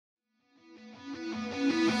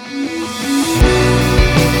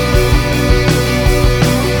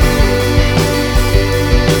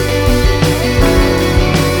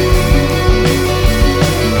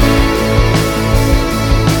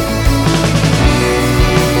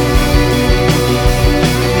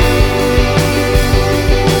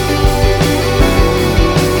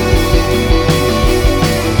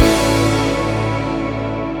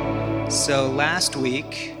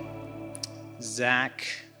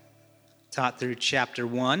taught through chapter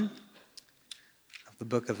 1 of the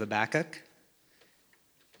book of Habakkuk.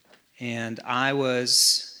 And I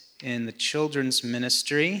was in the children's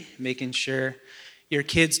ministry, making sure your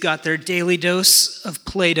kids got their daily dose of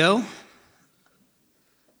Play-Doh.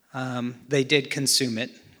 They did consume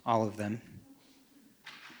it, all of them.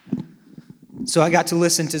 So I got to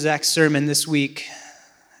listen to Zach's sermon this week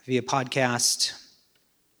via podcast,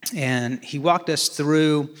 and he walked us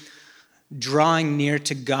through drawing near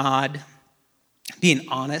to God, being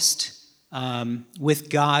honest with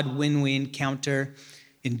God when we encounter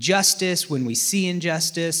injustice, when we see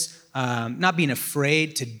injustice, not being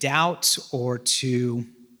afraid to doubt or to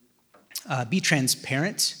be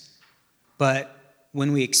transparent, but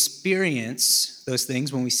when we experience those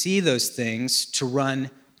things, when we see those things, to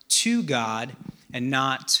run to God and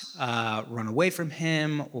not run away from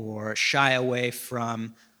him or shy away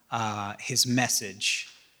from his message.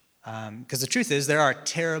 Because the truth is, there are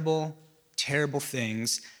terrible, terrible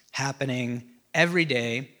things happening every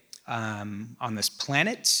day on this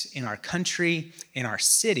planet, in our country, in our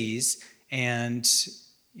cities, and,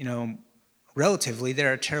 relatively,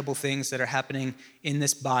 there are terrible things that are happening in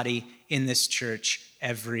this body, in this church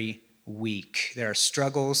every week. There are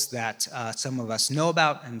struggles that some of us know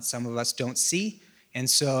about and some of us don't see, and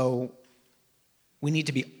so we need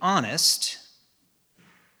to be honest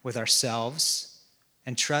with ourselves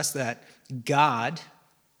and trust that God,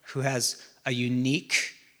 who has a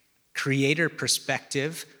unique creator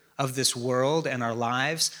perspective of this world and our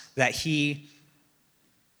lives, that he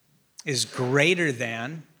is greater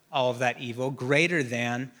than all of that evil, greater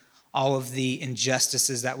than all of the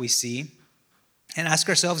injustices that we see, and ask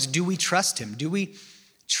ourselves, do we trust him? Do we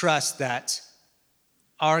trust that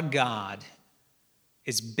our God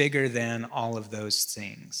is bigger than all of those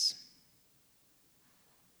things?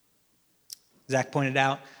 Zach pointed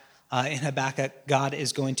out in Habakkuk, God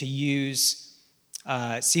is going to use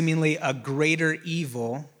seemingly a greater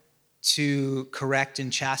evil to correct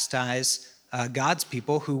and chastise God's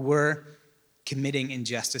people who were committing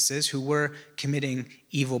injustices, who were committing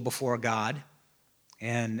evil before God.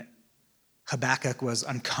 And Habakkuk was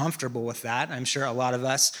uncomfortable with that. I'm sure a lot of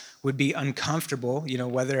us would be uncomfortable,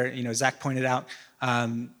 whether, Zach pointed out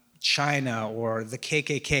China or the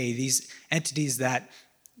KKK, these entities that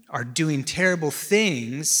are doing terrible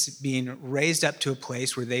things, being raised up to a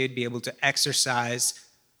place where they would be able to exercise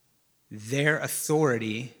their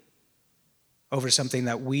authority over something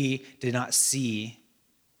that we did not see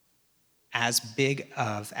as big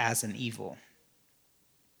of as an evil.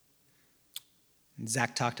 And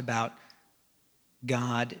Zach talked about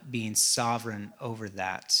God being sovereign over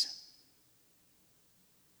that.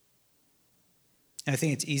 And I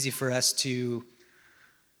think it's easy for us to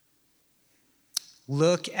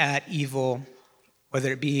look at evil,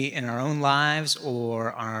 whether it be in our own lives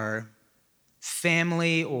or our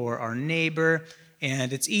family or our neighbor,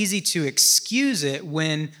 and it's easy to excuse it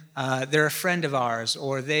when they're a friend of ours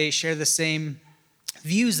or they share the same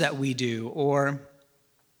views that we do, or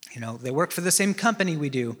they work for the same company we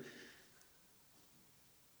do.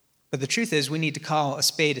 But the truth is, we need to call a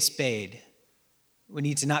spade a spade. We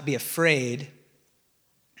need to not be afraid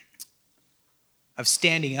of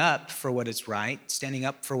standing up for what is right, standing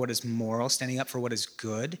up for what is moral, standing up for what is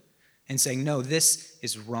good, and saying, no, this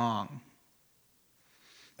is wrong.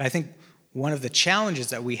 But I think one of the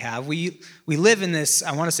challenges that we have, we live in this,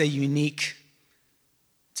 I want to say, unique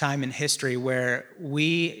time in history where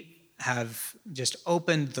we have just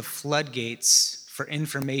opened the floodgates for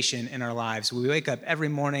information in our lives. We wake up every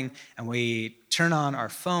morning and we turn on our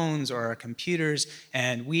phones or our computers,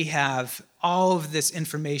 and we have all of this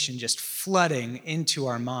information just flooding into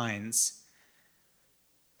our minds.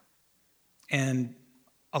 And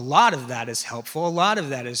a lot of that is helpful, a lot of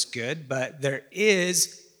that is good, but there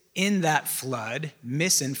is in that flood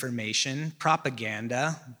misinformation,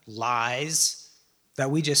 propaganda, lies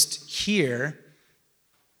that we just hear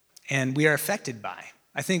and we are affected by.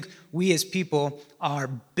 I think we as people are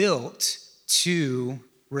built to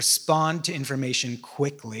respond to information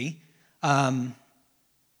quickly.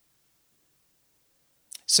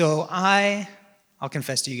 So I'll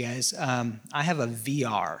confess to you guys, I have a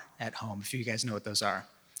VR at home, if you guys know what those are.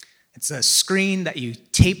 It's a screen that you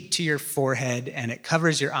tape to your forehead, and it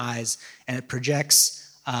covers your eyes, and it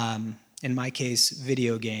projects, in my case,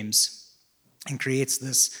 video games, and creates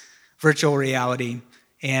this virtual reality.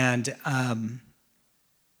 And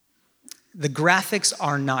the graphics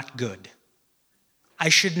are not good. I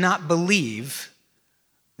should not believe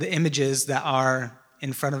the images that are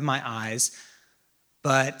in front of my eyes,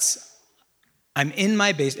 but I'm in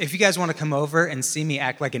my base. If you guys want to come over and see me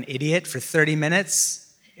act like an idiot for 30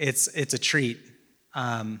 minutes, it's a treat.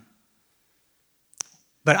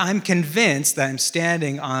 But I'm convinced that I'm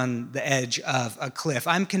standing on the edge of a cliff.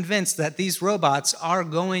 I'm convinced that these robots are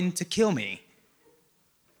going to kill me.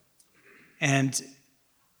 And,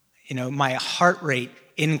 my heart rate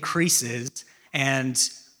increases and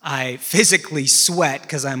I physically sweat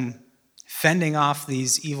because I'm fending off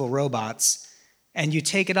these evil robots. And you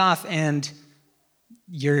take it off and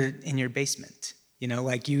you're in your basement.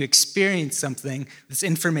 You experience something, this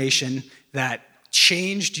information that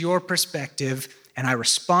changed your perspective, and I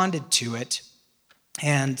responded to it.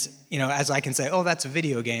 And, as I can say, oh, that's a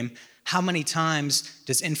video game, how many times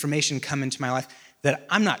does information come into my life that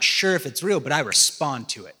I'm not sure if it's real, but I respond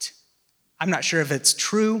to it? I'm not sure if it's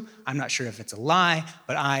true, I'm not sure if it's a lie,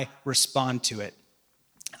 but I respond to it.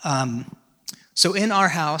 So in our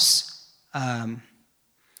house,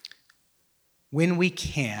 when we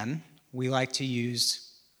can, we like to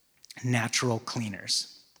use natural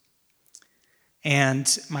cleaners.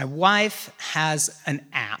 And my wife has an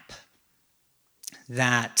app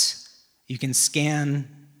that you can scan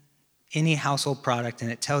any household product and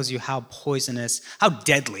it tells you how poisonous, how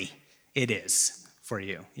deadly it is for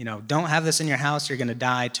you. Don't have this in your house, you're going to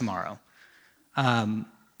die tomorrow. And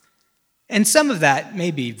some of that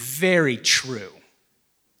may be very true.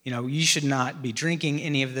 You should not be drinking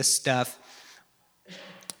any of this stuff.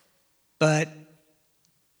 But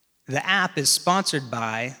the app is sponsored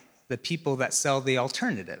by the people that sell the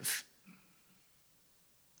alternative.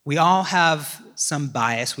 We all have some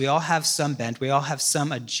bias, we all have some bent, we all have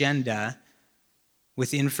some agenda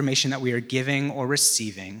with the information that we are giving or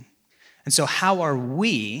receiving. And so how are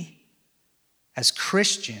we, as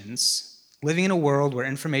Christians, living in a world where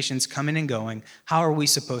information's coming and going, how are we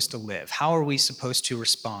supposed to live? How are we supposed to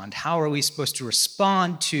respond? How are we supposed to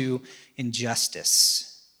respond to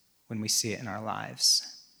injustice when we see it in our lives?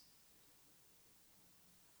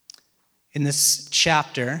 In this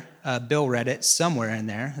chapter, Bill read it somewhere in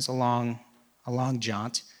there. It's a long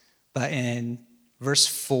jaunt. But in verse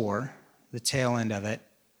 4, the tail end of it,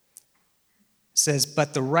 says,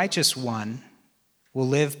 "But the righteous one will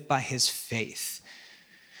live by his faith."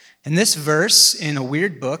 And this verse in a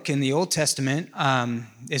weird book in the Old Testament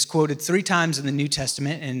is quoted 3 times in the New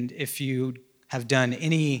Testament. And if you have done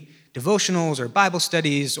any devotionals or Bible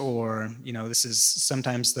studies, or, this is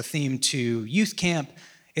sometimes the theme to youth camp,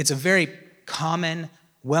 it's a very common,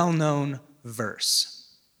 well-known verse.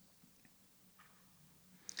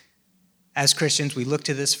 As Christians, we look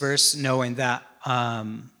to this verse knowing that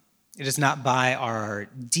it is not by our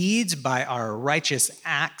deeds, by our righteous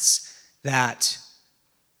acts that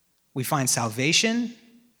we find salvation.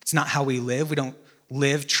 It's not how we live. We don't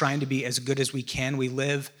live trying to be as good as we can. We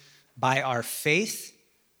live by our faith.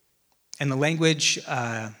 And the language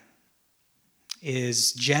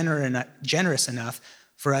is generous enough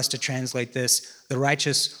for us to translate this: the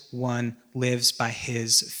righteous one lives by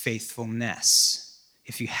his faithfulness.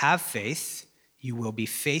 If you have faith, you will be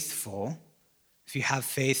faithful. If you have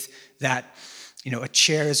faith that, a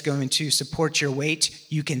chair is going to support your weight,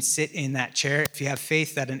 you can sit in that chair. If you have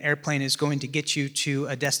faith that an airplane is going to get you to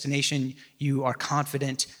a destination, you are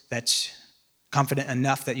confident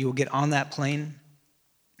enough that you will get on that plane.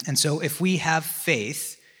 And so if we have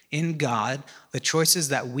faith in God, the choices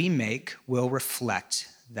that we make will reflect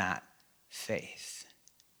that faith.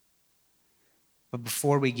 But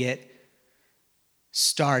before we get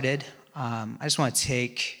started, I just want to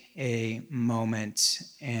take a moment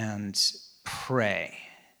and pray,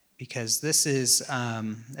 because this is,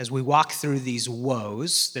 as we walk through these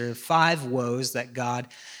woes, there are 5 woes that God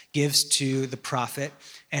gives to the prophet,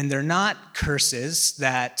 and they're not curses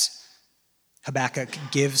that Habakkuk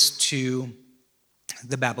gives to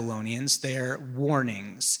the Babylonians. They're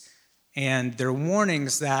warnings, and they're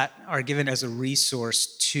warnings that are given as a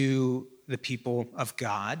resource to the people of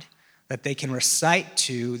God, that they can recite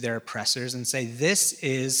to their oppressors and say, this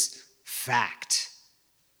is fact.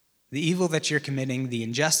 The evil that you're committing, the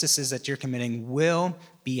injustices that you're committing will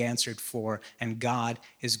be answered for, and God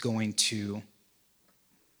is going to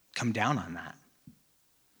come down on that.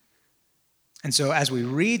 And so as we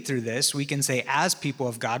read through this, we can say, as people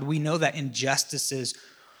of God, we know that injustices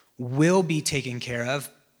will be taken care of,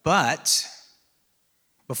 but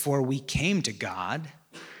before we came to God,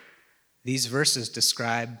 these verses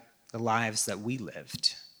describe the lives that we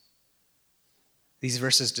lived. These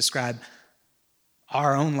verses describe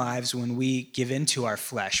our own lives when we give into our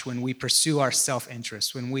flesh, when we pursue our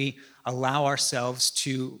self-interest, when we allow ourselves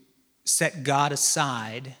to set God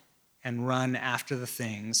aside and run after the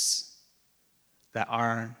things that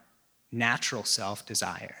our natural self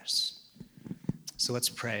desires. So let's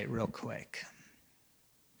pray real quick.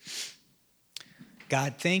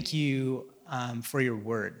 God, thank you for your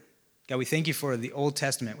word. God, we thank you for the Old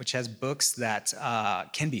Testament, which has books that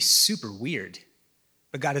can be super weird.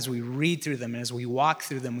 But God, as we read through them and as we walk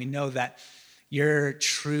through them, we know that your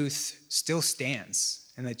truth still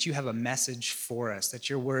stands and that you have a message for us, that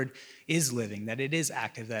your word is living, that it is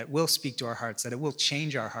active, that it will speak to our hearts, that it will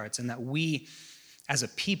change our hearts, and that we as a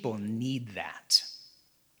people need that.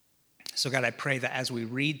 So God, I pray that as we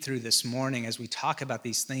read through this morning, as we talk about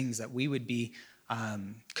these things, that we would be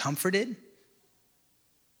comforted,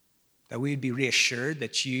 that we would be reassured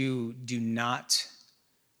that you do not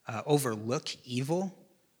overlook evil,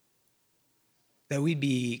 that we'd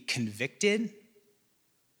be convicted,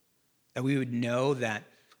 that we would know that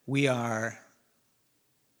we are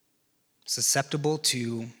susceptible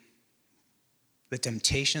to the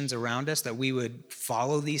temptations around us, that we would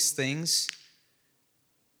follow these things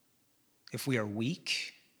if we are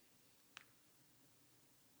weak,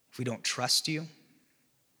 if we don't trust you.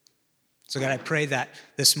 So God, I pray that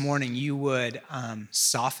this morning you would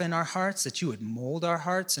soften our hearts, that you would mold our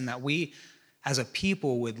hearts, and that we as a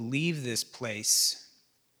people would leave this place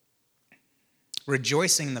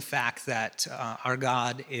rejoicing in the fact that our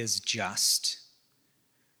God is just,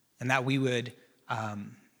 and that we would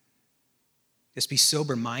just be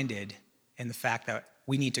sober-minded in the fact that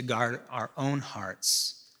we need to guard our own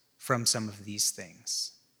hearts from some of these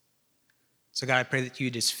things. So God, I pray that you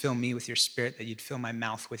would just fill me with your spirit, that you'd fill my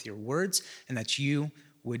mouth with your words, and that you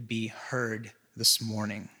would be heard this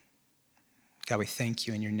morning. God, we thank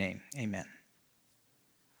you in your name. Amen.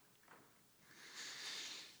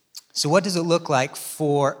 So what does it look like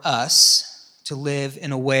for us to live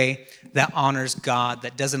in a way that honors God,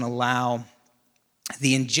 that doesn't allow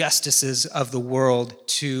the injustices of the world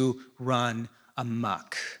to run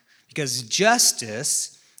amok? Because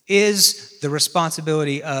justice is the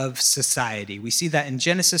responsibility of society. We see that in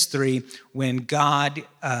Genesis 3 when God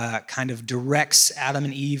kind of directs Adam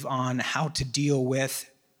and Eve on how to deal with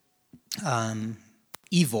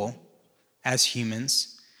evil as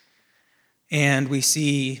humans. And we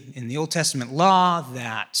see in the Old Testament law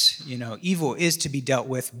that, evil is to be dealt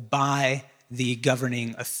with by the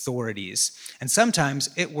governing authorities. And sometimes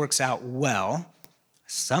it works out well.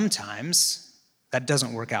 Sometimes that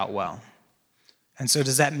doesn't work out well. And so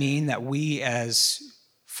does that mean that we as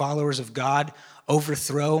followers of God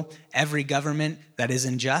overthrow every government that is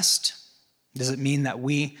unjust? Does it mean that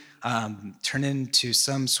we turn into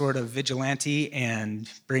some sort of vigilante and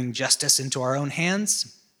bring justice into our own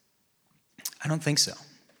hands? I don't think so.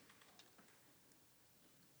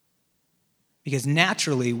 Because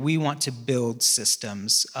naturally, we want to build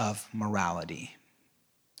systems of morality.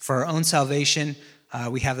 For our own salvation,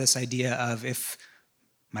 we have this idea of if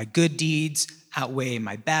my good deeds outweigh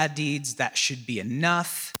my bad deeds, that should be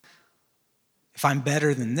enough. If I'm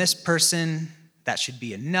better than this person, that should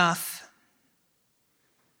be enough.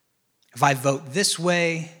 If I vote this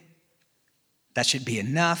way, that should be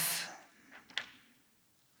enough.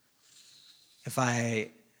 If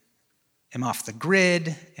I am off the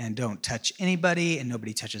grid and don't touch anybody and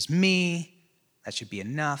nobody touches me, that should be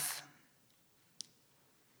enough.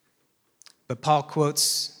 But Paul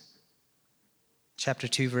quotes chapter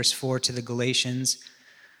 2, verse 4 to the Galatians.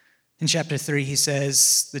 In chapter 3, he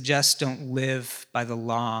says, the just don't live by the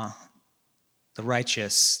law. The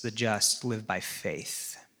righteous, the just, live by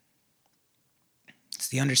faith. It's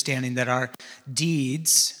the understanding that our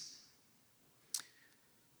deeds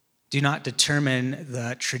do not determine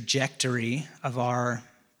the trajectory of our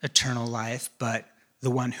eternal life, but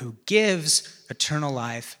the one who gives eternal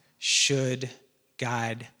life should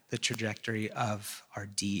guide the trajectory of our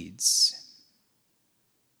deeds.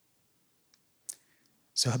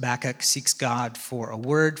 So Habakkuk seeks God for a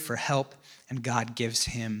word, for help, and God gives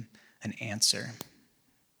him an answer.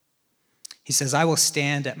 He says, I will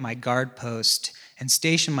stand at my guard post and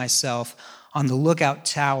station myself on the lookout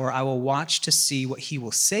tower. I will watch to see what he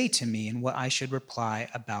will say to me and what I should reply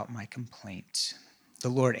about my complaint. The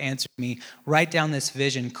Lord answered me, write down this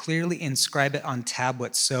vision, clearly inscribe it on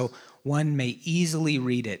tablets so one may easily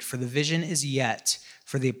read it. For the vision is yet,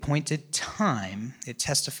 for the appointed time, it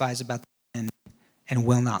testifies about the end and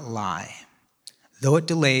will not lie. Though it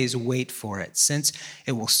delays, wait for it, since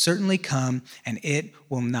it will certainly come and it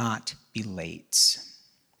will not be late.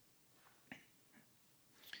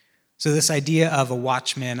 So this idea of a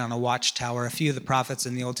watchman on a watchtower, a few of the prophets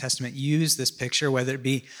in the Old Testament use this picture, whether it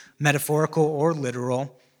be metaphorical or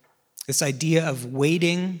literal, this idea of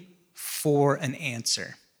waiting for an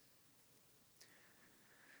answer.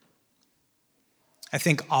 I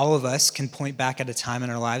think all of us can point back at a time in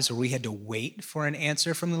our lives where we had to wait for an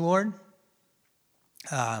answer from the Lord.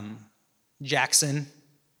 Jackson,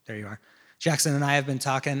 there you are. Jackson and I have been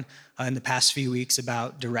talking in the past few weeks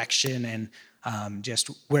about direction and just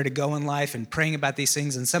where to go in life and praying about these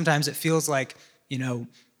things. And sometimes it feels like,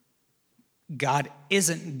 God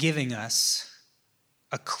isn't giving us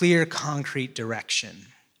a clear, concrete direction.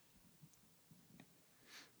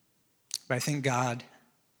 But I think God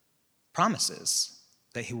promises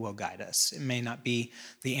that he will guide us. It may not be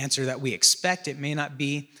the answer that we expect. It may not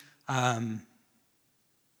be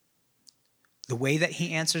the way that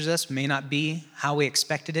he answers us, may not be how we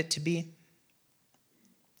expected it to be.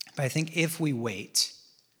 But I think if we wait,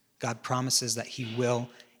 God promises that he will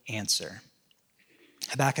answer.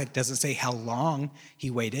 Habakkuk doesn't say how long he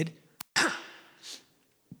waited,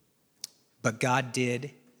 but God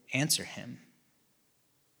did answer him.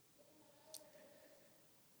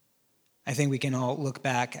 I think we can all look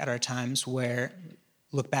back in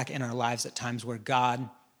our lives at times where God,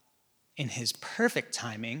 in his perfect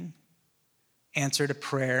timing, answered a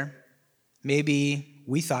prayer. Maybe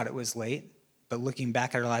we thought it was late, but looking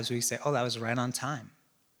back at our lives, we say, oh, that was right on time.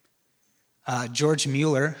 George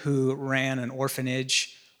Mueller, who ran an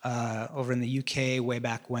orphanage over in the UK way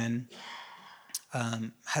back when,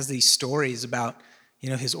 has these stories about,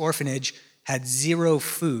 his orphanage had 0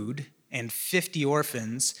 food and 50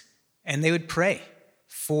 orphans, and they would pray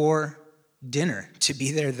for dinner to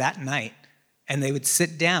be there that night. And they would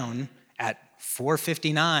sit down at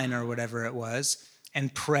 4:59 or whatever it was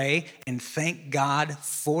and pray and thank God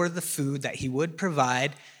for the food that he would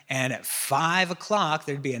provide. And at 5 o'clock,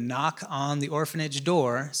 there'd be a knock on the orphanage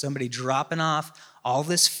door, somebody dropping off all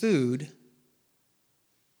this food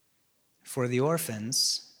for the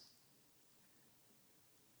orphans.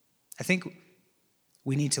 I think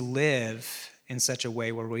we need to live in such a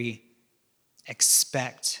way where we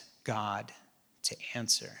expect God to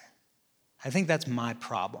answer. I think that's my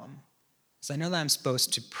problem. So I know that I'm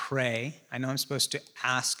supposed to pray. I know I'm supposed to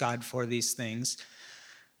ask God for these things.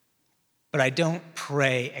 But I don't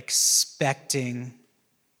pray expecting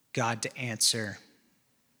God to answer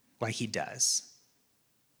like he does.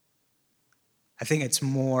 I think it's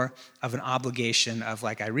more of an obligation of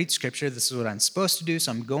I read scripture, this is what I'm supposed to do,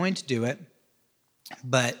 so I'm going to do it.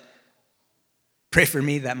 But pray for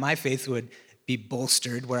me that my faith would be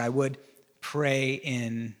bolstered, where I would pray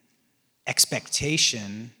in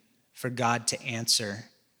expectation for God to answer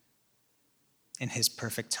in his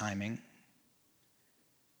perfect timing.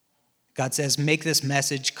 God says, make this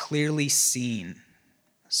message clearly seen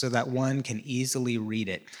so that one can easily read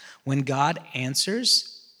it. When God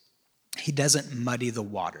answers, he doesn't muddy the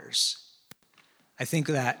waters. I think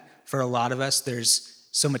that for a lot of us, there's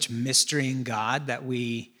so much mystery in God that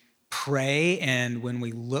we pray, and when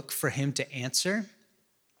we look for him to answer,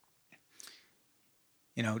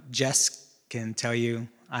 Jess can tell you,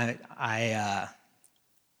 I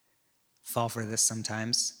fall for this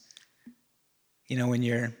sometimes. When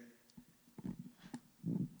you're,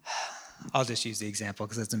 I'll just use the example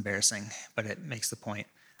because it's embarrassing, but it makes the point.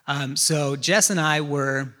 So Jess and I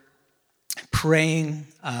were praying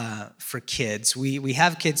for kids. We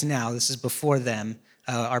have kids now. This is before them.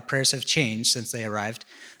 Our prayers have changed since they arrived.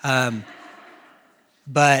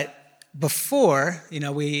 But before,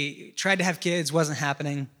 we tried to have kids, wasn't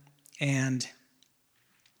happening, and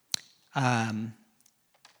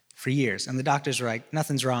for years. And the doctors were like,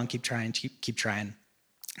 nothing's wrong, keep trying, keep trying.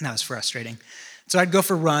 And that was frustrating. So I'd go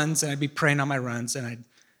for runs, and I'd be praying on my runs, and I'd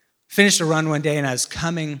finish a run one day, and I was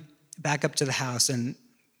coming back up to the house, and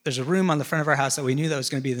there's a room on the front of our house that we knew that was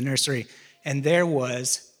going to be the nursery, and there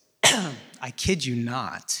was, I kid you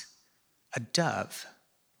not, a dove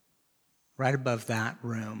right above that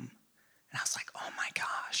room. And I was like, oh my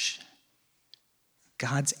gosh,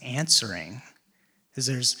 God's answering. Because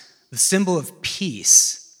there's the symbol of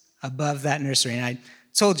peace above that nursery. And I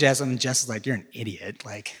told Jess, and Jess was like, you're an idiot.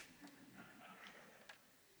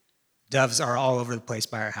 Doves are all over the place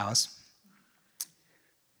by our house.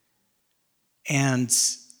 And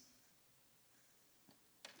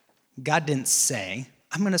God didn't say,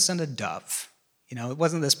 I'm going to send a dove. It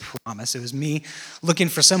wasn't this promise. It was me looking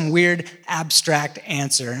for some weird abstract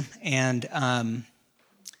answer. And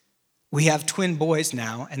we have twin boys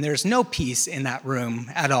now, and there's no peace in that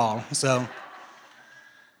room at all. So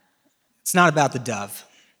it's not about the dove.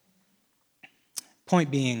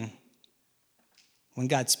 Point being, when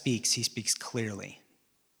God speaks, he speaks clearly.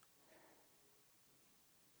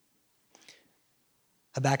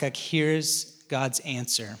 Habakkuk hears God's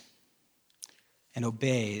answer and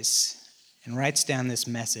obeys and writes down this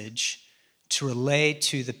message to relay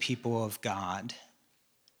to the people of God.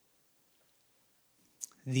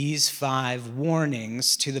 These 5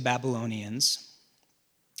 warnings to the Babylonians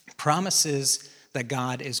promises that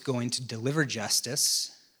God is going to deliver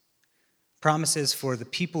justice, promises for the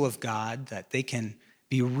people of God that they can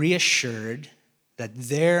be reassured that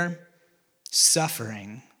their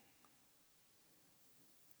suffering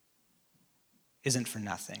isn't for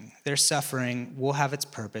nothing. Their suffering will have its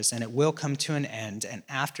purpose and it will come to an end. And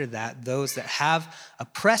after that, those that have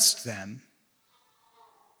oppressed them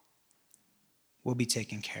will be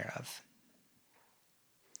taken care of.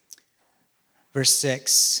 Verse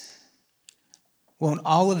 6, won't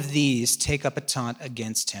all of these take up a taunt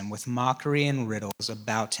against him with mockery and riddles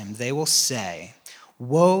about him? They will say,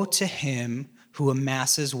 woe to him who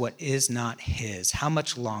amasses what is not his. How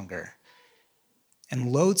much longer? And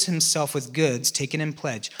loads himself with goods taken in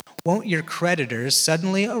pledge. Won't your creditors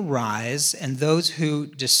suddenly arise and those who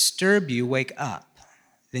disturb you wake up?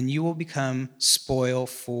 Then you will become spoil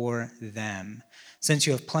for them. Since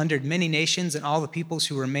you have plundered many nations, and all the peoples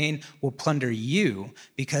who remain will plunder you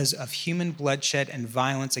because of human bloodshed and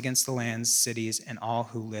violence against the lands, cities, and all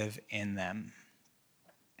who live in them.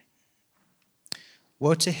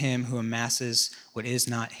 Woe to him who amasses what is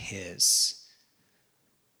not his.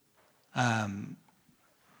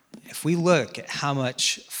 If we look at how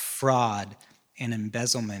much fraud and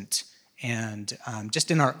embezzlement and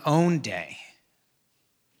just in our own day,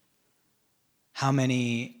 how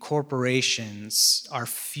many corporations are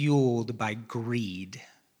fueled by greed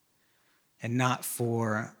and not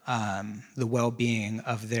for the well-being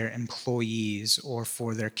of their employees or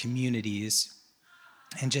for their communities,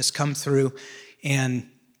 and just come through and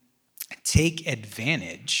take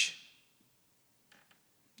advantage.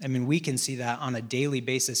 I mean, we can see that on a daily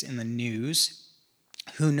basis in the news.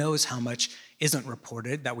 Who knows how much isn't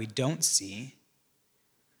reported that we don't see?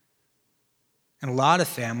 And a lot of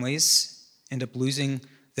families end up losing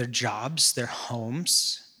their jobs, their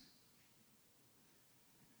homes.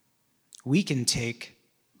 We can take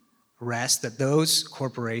rest that those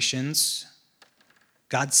corporations,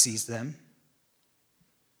 God sees them.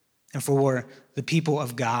 And for the people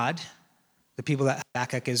of God, the people that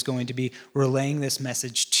Habakkuk is going to be relaying this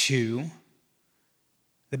message to,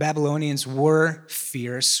 the Babylonians were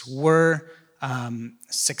fierce, were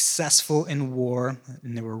successful in war,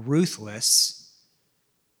 and they were ruthless.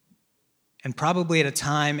 And probably at a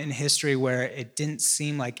time in history where it didn't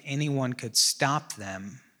seem like anyone could stop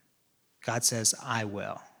them, God says, I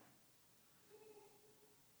will.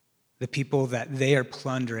 The people that they are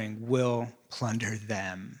plundering will plunder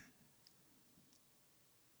them.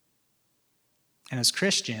 And as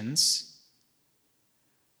Christians,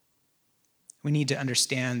 we need to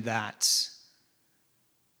understand that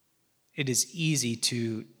it is easy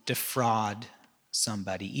to defraud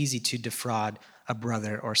somebody, easy to defraud a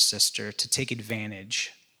brother or sister, to take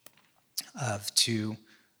advantage of, to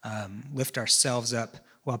lift ourselves up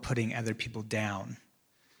while putting other people down.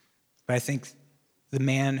 But I think the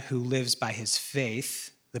man who lives by his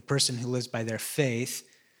faith, the person who lives by their faith,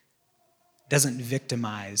 doesn't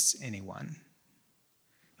victimize anyone.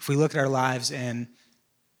 If we look at our lives and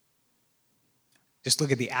just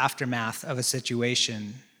look at the aftermath of a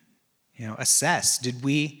situation, assess, did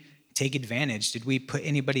we take advantage? Did we put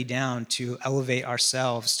anybody down to elevate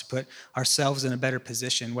ourselves, to put ourselves in a better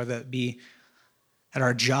position, whether it be at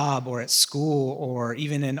our job or at school or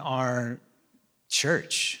even in our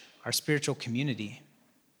church, our spiritual community?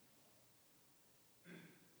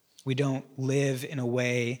 We don't live in a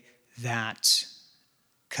way that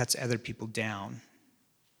cuts other people down.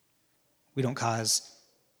 We don't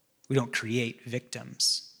create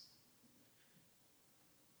victims.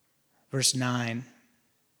 Verse 9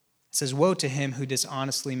 says, woe to him who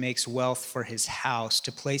dishonestly makes wealth for his house,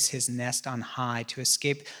 to place his nest on high, to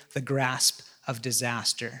escape the grasp of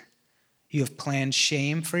disaster. You have planned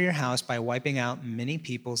shame for your house by wiping out many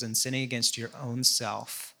peoples and sinning against your own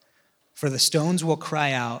self. For the stones will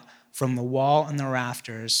cry out from the wall, and the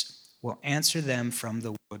rafters will answer them from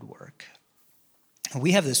the woodwork.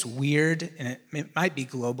 We have this weird, and it might be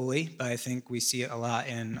globally, but I think we see it a lot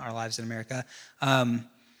in our lives in America.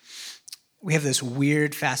 We have this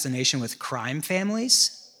weird fascination with crime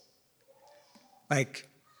families, like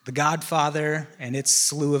The Godfather and its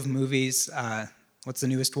slew of movies. What's the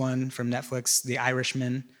newest one from Netflix? The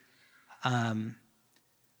Irishman.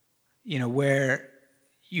 Where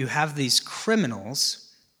you have these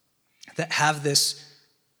criminals that have this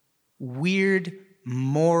weird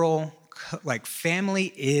moral, like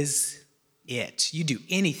family is it. You do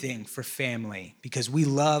anything for family because we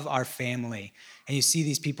love our family. And you see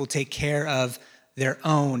these people take care of their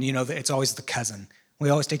own, it's always the cousin. We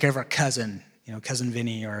always take care of our cousin, cousin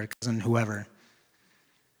Vinny or cousin whoever.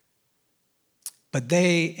 But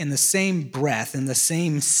they, in the same breath, in the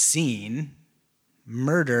same scene,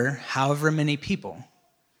 murder however many people.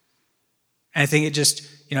 And I think it just,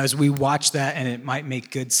 as we watch that, and it might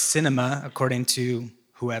make good cinema according to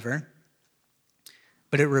whoever,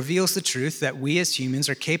 but it reveals the truth that we as humans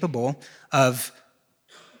are capable of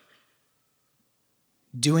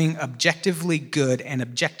doing objectively good and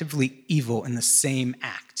objectively evil in the same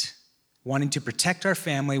act, wanting to protect our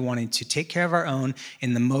family, wanting to take care of our own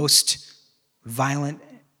in the most violent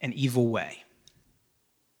and evil way.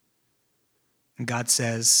 And God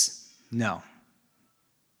says, no,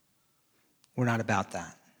 we're not about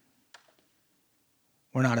that.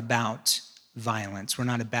 We're not about violence. We're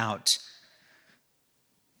not about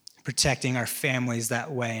protecting our families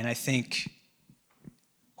that way. And I think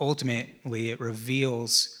ultimately it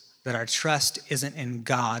reveals that our trust isn't in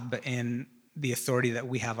God, but in the authority that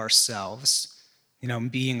we have ourselves.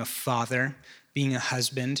 Being a father, being a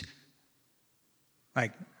husband,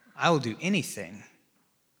 like, I will do anything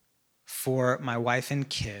for my wife and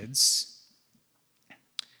kids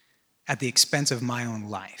at the expense of my own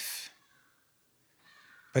life.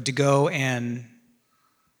 But to go and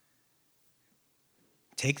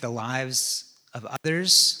take the lives of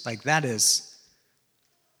others, like that is,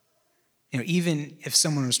 even if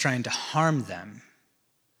someone was trying to harm them,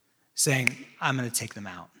 saying, I'm going to take them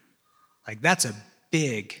out. Like, that's a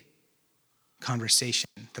big conversation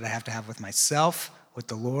that I have to have with myself, with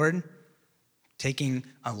the Lord. Taking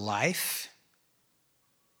a life.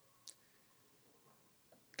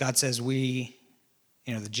 God says we,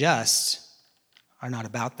 the just, are not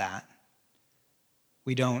about that.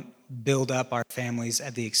 We don't build up our families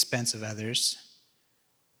at the expense of others.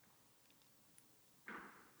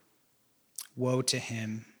 Woe to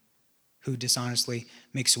him who dishonestly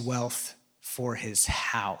makes wealth for his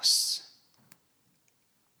house.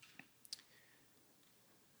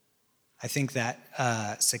 I think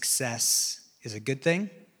that success is a good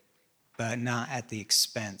thing, but not at the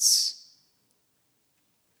expense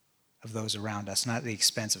of those around us, not at the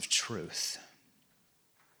expense of truth.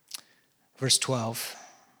 Verse 12,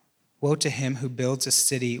 woe to him who builds a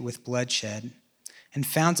city with bloodshed and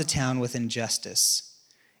founds a town with injustice.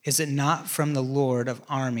 Is it not from the Lord of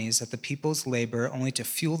armies that the peoples labor only to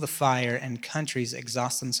fuel the fire and countries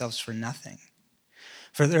exhaust themselves for nothing?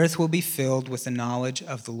 For the earth will be filled with the knowledge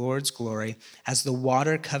of the Lord's glory as the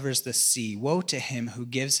water covers the sea. Woe to him who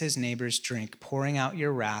gives his neighbors drink, pouring out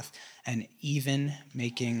your wrath and even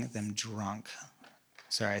making them drunk.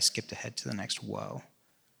 Sorry, I skipped ahead to the next woe.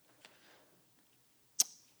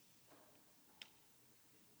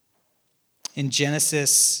 In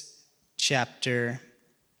Genesis chapter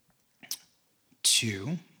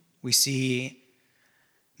 2, we see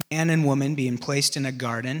man and woman being placed in a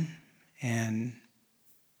garden and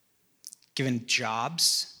given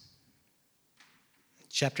jobs.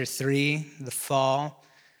 Chapter 3, the fall.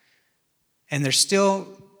 And they're still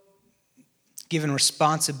given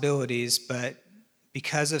responsibilities, but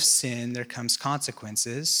because of sin, there comes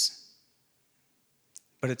consequences.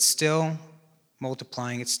 But it's still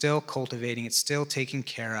multiplying, it's still cultivating, it's still taken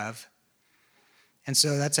care of. And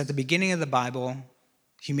so that's at the beginning of the Bible.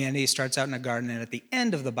 Humanity starts out in a garden, and at the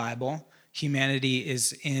end of the Bible, humanity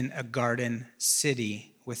is in a garden city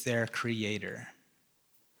with their Creator.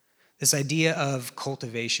 This idea of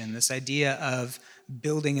cultivation, this idea of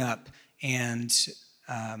building up and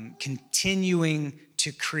continuing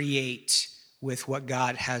to create with what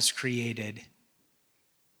God has created.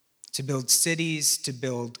 To build cities, to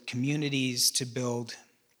build communities, to build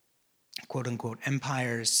quote-unquote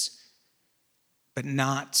empires, but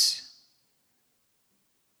not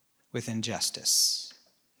with injustice,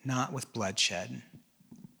 not with bloodshed.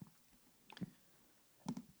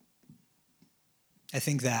 I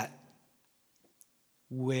think that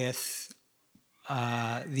with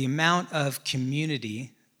the amount of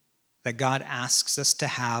community that God asks us to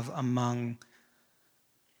have among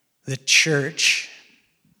the church,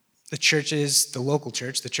 the churches, the local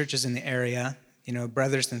church, the churches in the area,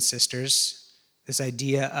 brothers and sisters, this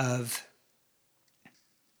idea of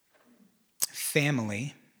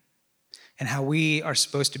family and how we are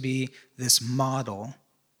supposed to be this model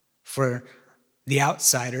for the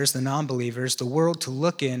outsiders, the non-believers, the world to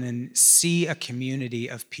look in and see a community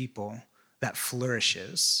of people that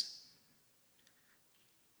flourishes.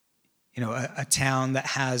 A town that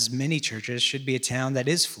has many churches should be a town that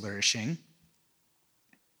is flourishing,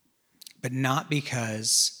 but not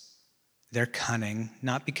because they're cunning,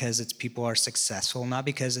 not because its people are successful, not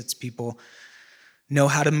because its people know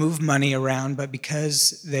how to move money around, but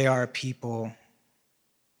because they are people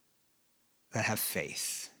that have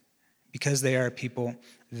faith. Because they are people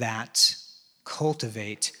that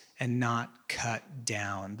cultivate and not cut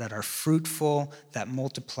down, that are fruitful, that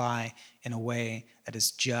multiply in a way that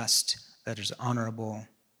is just, that is honorable,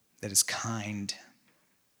 that is kind.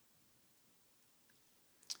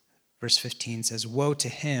 Verse 15 says, "Woe to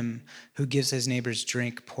him who gives his neighbors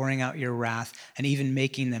drink, pouring out your wrath, and even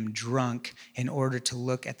making them drunk in order to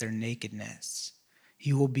look at their nakedness.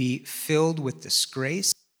 You will be filled with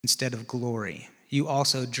disgrace instead of glory. You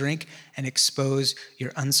also drink and expose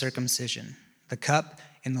your uncircumcision. The cup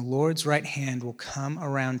in the Lord's right hand will come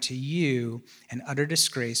around to you, and utter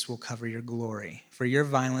disgrace will cover your glory. For your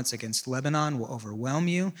violence against Lebanon will overwhelm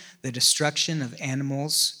you. The destruction of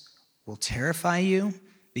animals will terrify you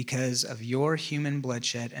because of your human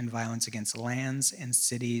bloodshed and violence against lands and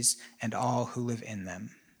cities and all who live in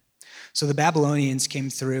them." So the Babylonians came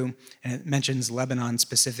through, and it mentions Lebanon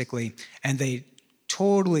specifically, and they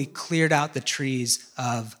totally cleared out the trees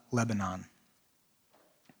of Lebanon.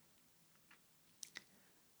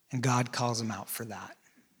 And God calls them out for that.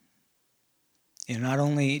 Not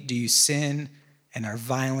only do you sin and are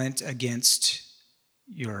violent against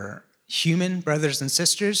your human brothers and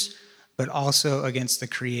sisters, but also against the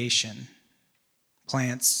creation,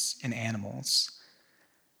 plants and animals.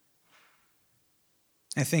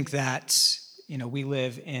 I think that, we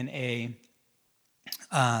live in a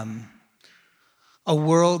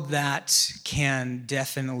world that can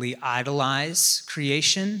definitely idolize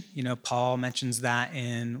creation. Paul mentions that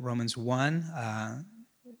in Romans 1,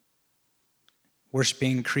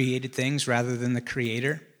 worshiping created things rather than the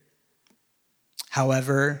Creator.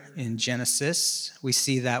 However, in Genesis, we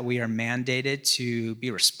see that we are mandated to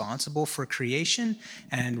be responsible for creation,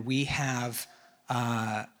 and we have,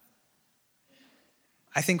 I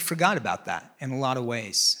think, forgot about that in a lot of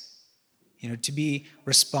ways. To be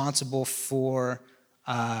responsible for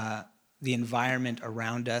the environment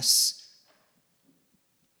around us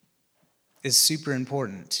is super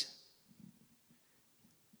important.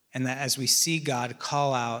 And that as we see God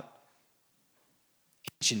call out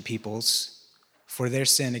ancient peoples for their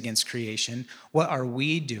sin against creation, what are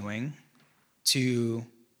we doing to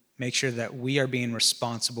make sure that we are being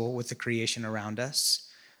responsible with the creation around us?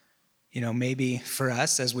 Maybe for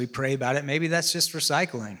us, as we pray about it, maybe that's just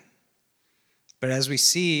recycling. But as we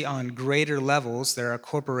see on greater levels, there are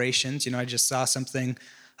corporations. I just saw something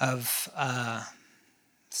of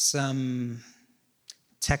some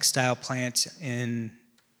textile plant in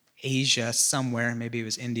Asia somewhere, maybe it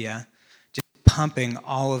was India, just pumping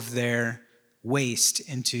all of their waste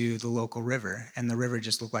into the local river. And the river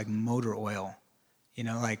just looked like motor oil.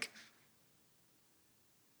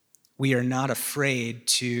 We are not afraid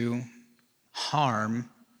to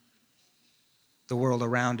harm the world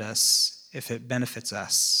around us if it benefits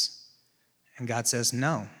us. And God says,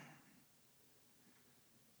 no.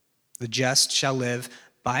 The just shall live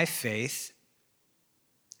by faith.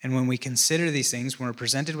 And when we consider these things, when we're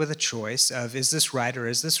presented with a choice of, is this right or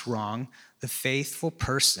is this wrong, the faithful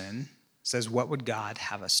person says, what would God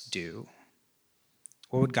have us do?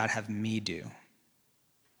 What would God have me do?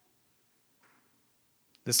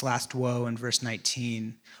 This last woe in verse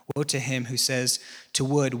 19, woe to him who says to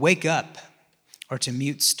wood, wake up, or to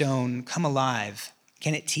mute stone, come alive.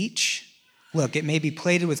 Can it teach? Look, it may be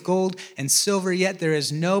plated with gold and silver, yet there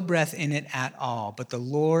is no breath in it at all. But the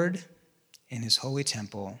Lord in his holy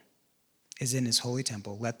temple is in his holy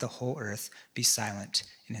temple. Let the whole earth be silent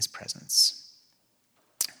in his presence.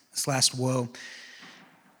 This last woe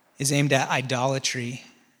is aimed at idolatry.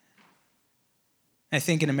 I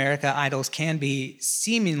think in America, idols can be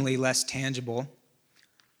seemingly less tangible,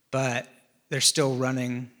 but they're still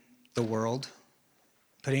running the world.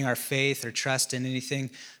 Putting our faith or trust in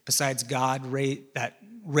anything besides God that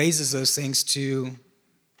raises those things to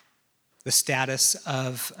the status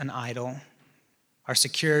of an idol. Our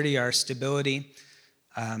security, our stability.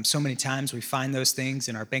 So many times we find those things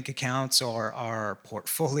in our bank accounts or our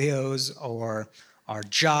portfolios or our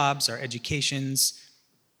jobs, our educations,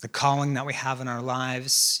 the calling that we have in our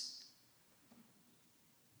lives.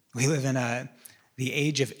 We live in the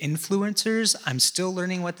age of influencers. I'm still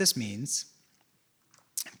learning what this means.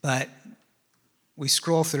 But we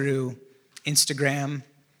scroll through Instagram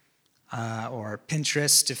or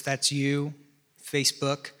Pinterest, if that's you,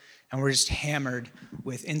 Facebook, and we're just hammered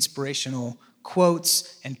with inspirational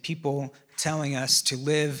quotes and people telling us to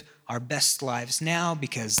live our best lives now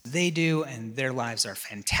because they do and their lives are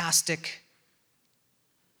fantastic.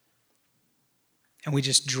 And we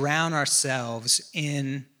just drown ourselves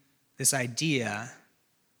in this idea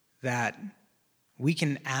that we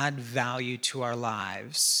can add value to our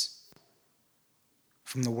lives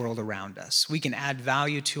from the world around us. We can add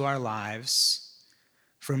value to our lives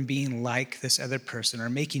from being like this other person or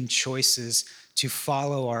making choices to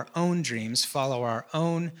follow our own dreams, follow our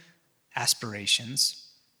own aspirations.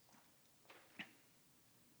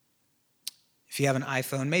 If you have an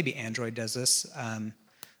iPhone, maybe Android does this. I'm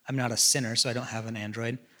not a sinner, so I don't have an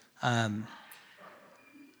Android. But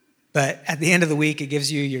at the end of the week, it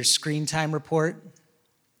gives you your screen time report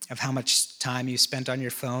of how much time you spent on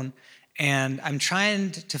your phone. And I'm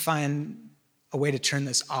trying to find a way to turn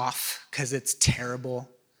this off because it's terrible.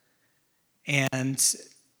 And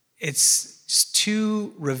it's just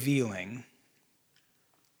too revealing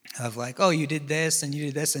of like, oh, you did this and you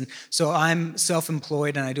did this. And so I'm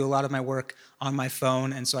self-employed and I do a lot of my work on my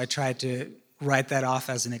phone. And so I try to write that off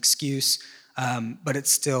as an excuse, but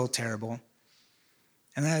it's still terrible.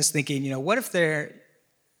 And then I was thinking, what if there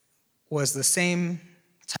was the same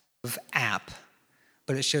type of app,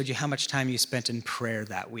 but it showed you how much time you spent in prayer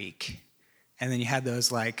that week? And then you had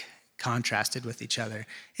those like contrasted with each other.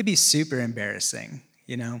 It'd be super embarrassing,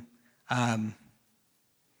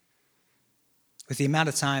 with the amount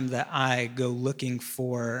of time that I go looking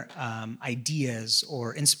for ideas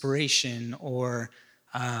or inspiration or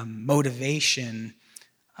motivation.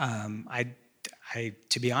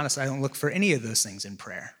 To be honest, I don't look for any of those things in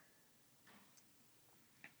prayer.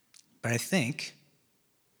 But I think,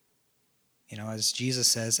 as Jesus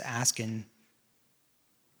says, ask and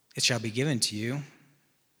it shall be given to you.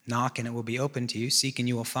 Knock and it will be open to you. Seek and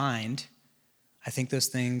you will find. I think those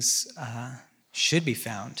things should be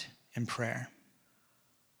found in prayer.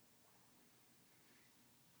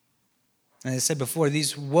 And as I said before,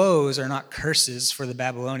 these woes are not curses for the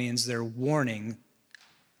Babylonians. They're warnings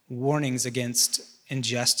against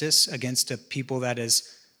injustice, against a people that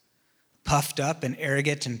is puffed up and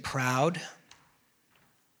arrogant and proud.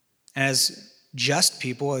 As just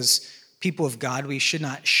people, as people of God, we should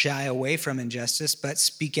not shy away from injustice, but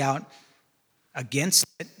speak out against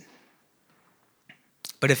it.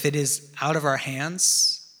 But if it is out of our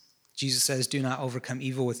hands, Jesus says, do not overcome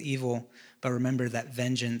evil with evil, but remember that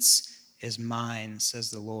vengeance is mine,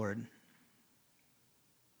 says the Lord.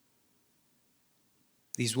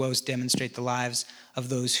 These woes demonstrate the lives of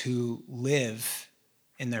those who live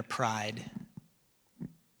in their pride.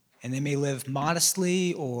 And they may live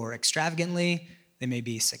modestly or extravagantly. They may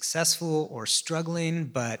be successful or struggling,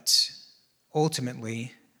 but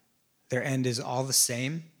ultimately, their end is all the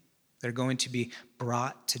same. They're going to be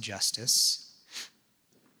brought to justice,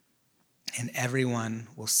 and everyone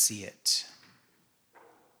will see it.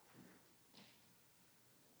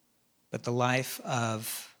 But the life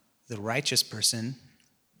of the righteous person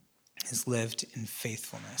is lived in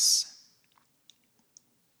faithfulness.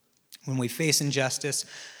 When we face injustice,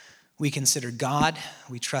 we consider God,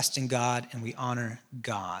 we trust in God, and we honor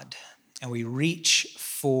God. And we reach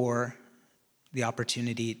for the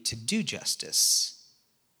opportunity to do justice.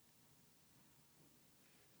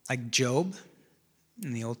 Like Job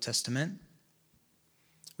in the Old Testament,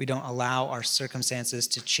 we don't allow our circumstances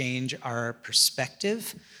to change our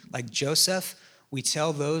perspective. Like Joseph, we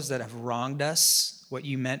tell those that have wronged us, what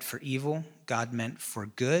you meant for evil, God meant for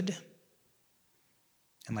good.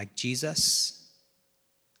 And like Jesus,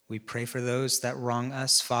 we pray for those that wrong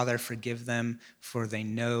us. Father, forgive them, for they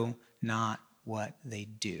know not what they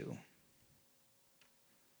do.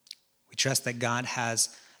 We trust that God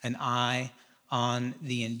has an eye on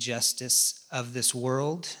the injustice of this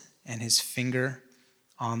world and his finger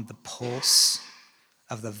on the pulse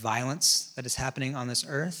of the violence that is happening on this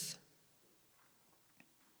earth.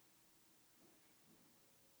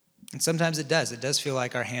 And sometimes it does. It does feel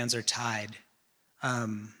like our hands are tied.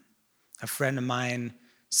 A friend of mine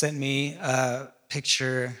sent me a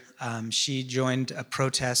picture. She joined a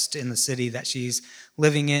protest in the city that she's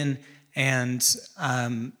living in and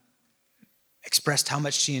expressed how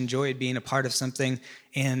much she enjoyed being a part of something.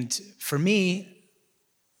 And for me,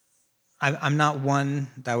 I'm not one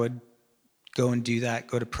that would go and do that,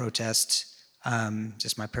 go to protest,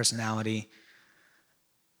 just my personality.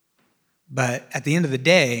 But at the end of the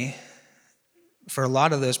day, for a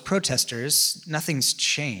lot of those protesters, nothing's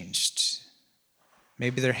changed.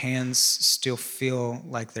 Maybe their hands still feel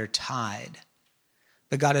like they're tied.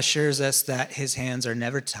 But God assures us that his hands are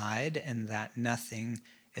never tied and that nothing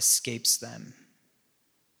escapes them.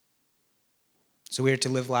 So we are to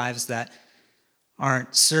live lives that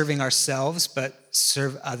aren't serving ourselves, but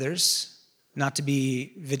serve others. Not to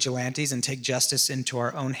be vigilantes and take justice into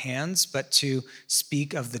our own hands, but to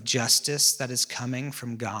speak of the justice that is coming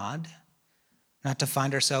from God. Not to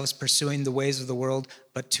find ourselves pursuing the ways of the world,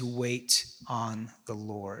 but to wait on the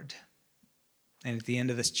Lord. And at the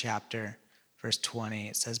end of this chapter, verse 20,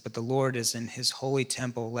 it says, "But the Lord is in his holy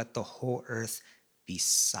temple. Let the whole earth be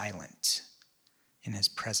silent in his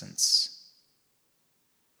presence."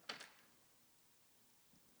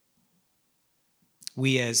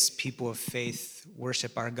 We as people of faith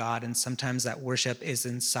worship our God, and sometimes that worship is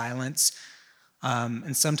in silence.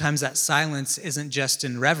 And sometimes that silence isn't just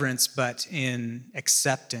in reverence, but in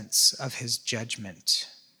acceptance of his judgment.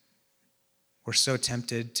 We're so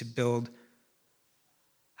tempted to build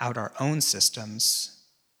out our own systems,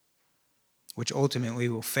 which ultimately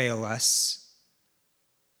will fail us.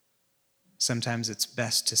 Sometimes it's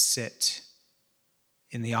best to sit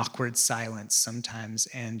in the awkward silence sometimes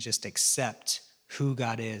and just accept who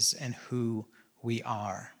God is and who we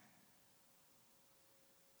are.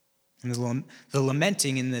 And the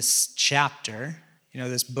lamenting in this chapter,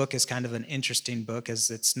 this book is kind of an interesting book as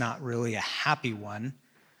it's not really a happy one.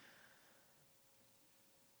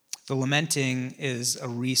 The lamenting is a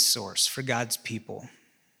resource for God's people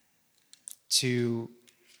to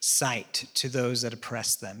cite to those that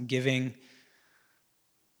oppress them, giving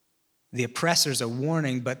the oppressors a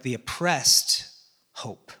warning, but the oppressed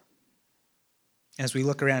hope. As we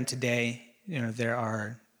look around today, there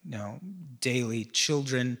are daily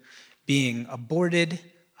children being aborted,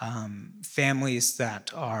 families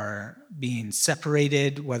that are being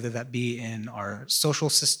separated, whether that be in our social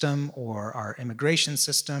system or our immigration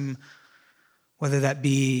system, whether that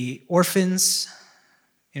be orphans.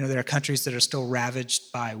 There are countries that are still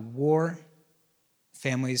ravaged by war,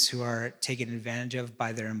 families who are taken advantage of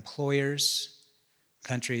by their employers,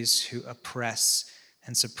 countries who oppress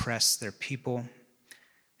and suppress their people.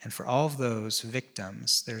 And for all of those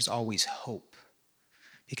victims, there's always hope,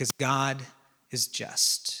 because God is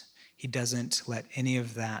just. He doesn't let any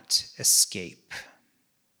of that escape.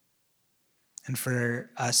 And for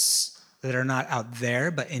us that are not out there,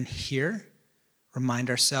 but in here, remind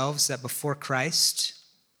ourselves that before Christ,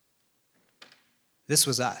 this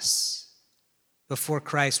was us. Before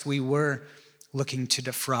Christ, we were looking to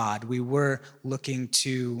defraud. We were looking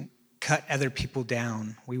to cut other people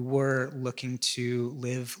down. We were looking to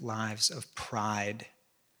live lives of pride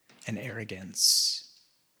and arrogance.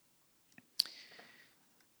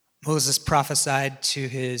 Moses prophesied to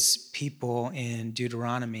his people in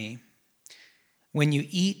Deuteronomy, "When you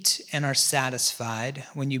eat and are satisfied,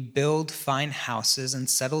 when you build fine houses and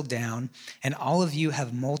settle down, and all of you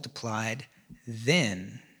have multiplied,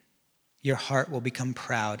 then your heart will become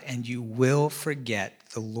proud, and you will forget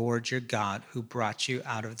the Lord your God who brought you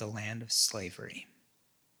out of the land of slavery.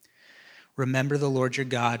 Remember the Lord your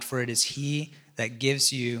God, for it is he that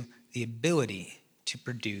gives you the ability to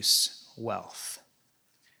produce wealth."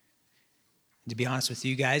 To be honest with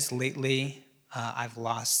you guys, lately I've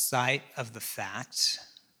lost sight of the fact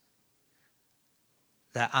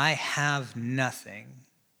that I have nothing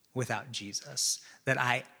without Jesus, that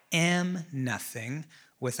I am nothing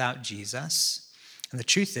without Jesus. And the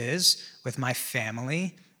truth is, with my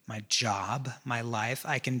family, my job, my life,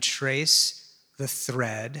 I can trace the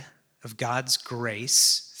thread of God's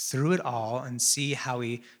grace through it all and see how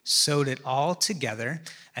he sewed it all together.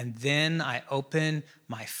 And then I open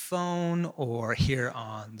my phone or hear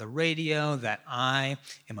on the radio that I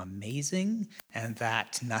am amazing and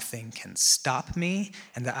that nothing can stop me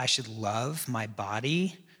and that I should love my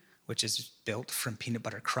body, which is built from peanut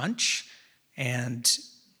butter crunch, and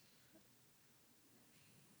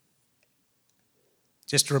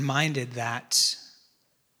just reminded that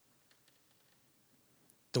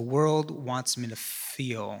the world wants me to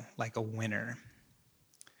feel like a winner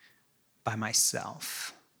by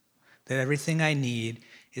myself, that everything I need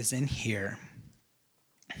is in here,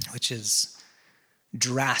 which is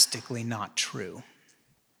drastically not true.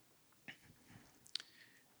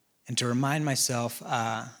 And to remind myself,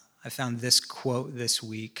 I found this quote this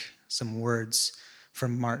week, some words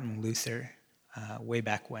from Martin Luther way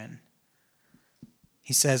back when.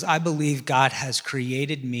 He says, "I believe God has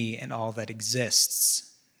created me and all that exists.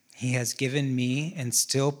 He has given me and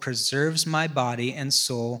still preserves my body and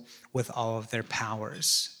soul with all of their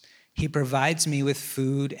powers. He provides me with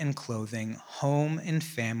food and clothing, home and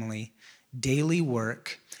family, daily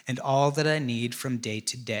work, and all that I need from day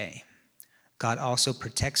to day. God also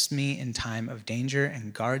protects me in time of danger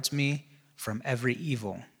and guards me from every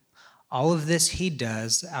evil. All of this he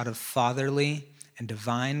does out of fatherly and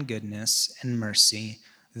divine goodness and mercy,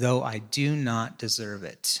 though I do not deserve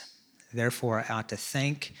it. Therefore, I ought to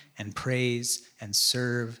thank and praise and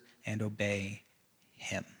serve and obey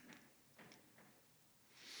him."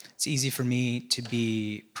 It's easy for me to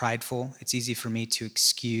be prideful. It's easy for me to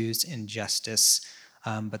excuse injustice.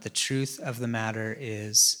 But the truth of the matter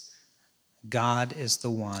is, God is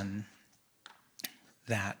the one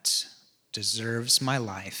that deserves my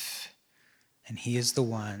life, and he is the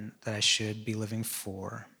one that I should be living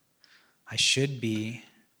for. I should be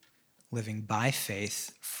living by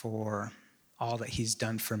faith for all that he's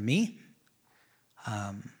done for me.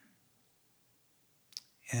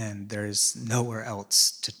 And there's nowhere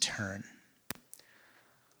else to turn.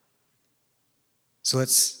 So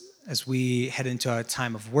let's, as we head into our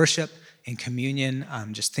time of worship and communion,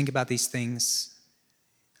 just think about these things.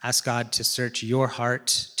 Ask God to search your heart,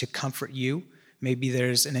 to comfort you. Maybe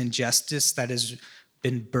there's an injustice that has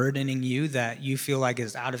been burdening you that you feel like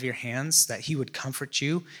is out of your hands, that he would comfort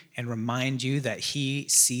you and remind you that he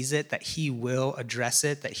sees it, that he will address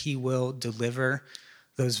it, that he will deliver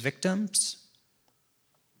those victims.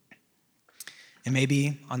 And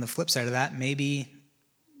maybe on the flip side of that, maybe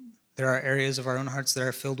there are areas of our own hearts that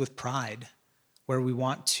are filled with pride, where we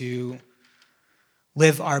want to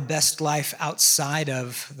live our best life outside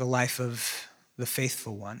of the life of the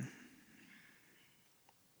faithful one.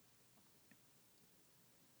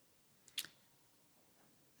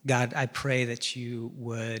 God, I pray that you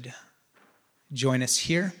would join us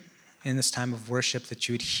here in this time of worship, that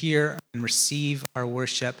you would hear and receive our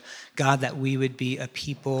worship. God, that we would be a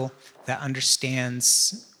people that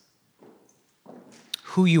understands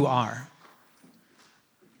who you are,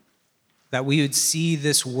 that we would see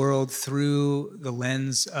this world through the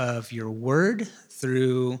lens of your word,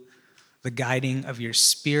 through the guiding of your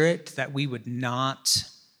spirit, that we would not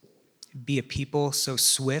be a people so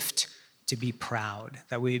swift to be proud,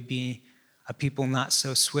 that we would be a people not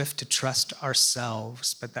so swift to trust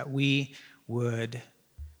ourselves, but that we would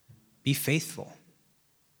be faithful,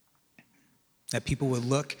 that people would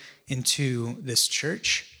look into this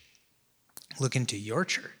church, look into your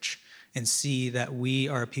church, and see that we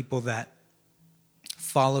are a people that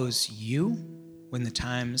follows you when the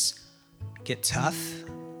times get tough,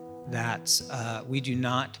 that we do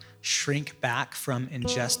not shrink back from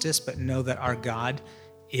injustice, but know that our God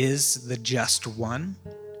is the just one,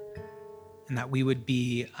 and that we would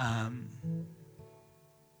be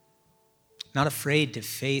not afraid to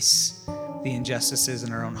face the injustices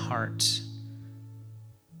in our own heart,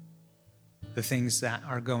 the things that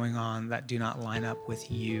are going on that do not line up with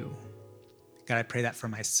you. God, I pray that for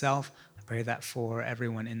myself. I pray that for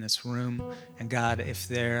everyone in this room. And God, if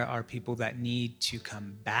there are people that need to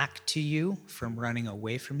come back to you from running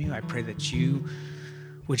away from you, I pray that you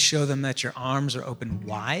would show them that your arms are open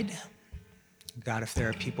wide. God, if there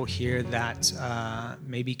are people here that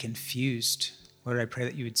may be confused, Lord, I pray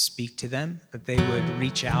that you would speak to them, that they would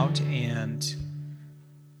reach out and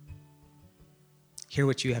hear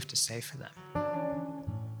what you have to say for them.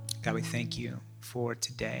 God, we thank you for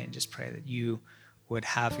today and just pray that you would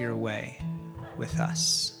have your way with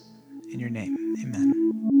us. In your name, amen.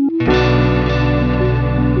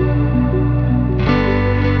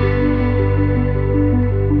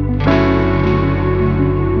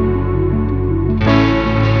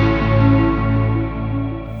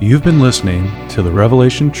 You've been listening to the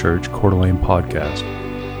Revelation Church Coeur d'Alene podcast.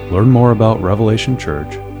 Learn more about Revelation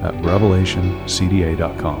Church at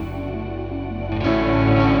revelationcda.com.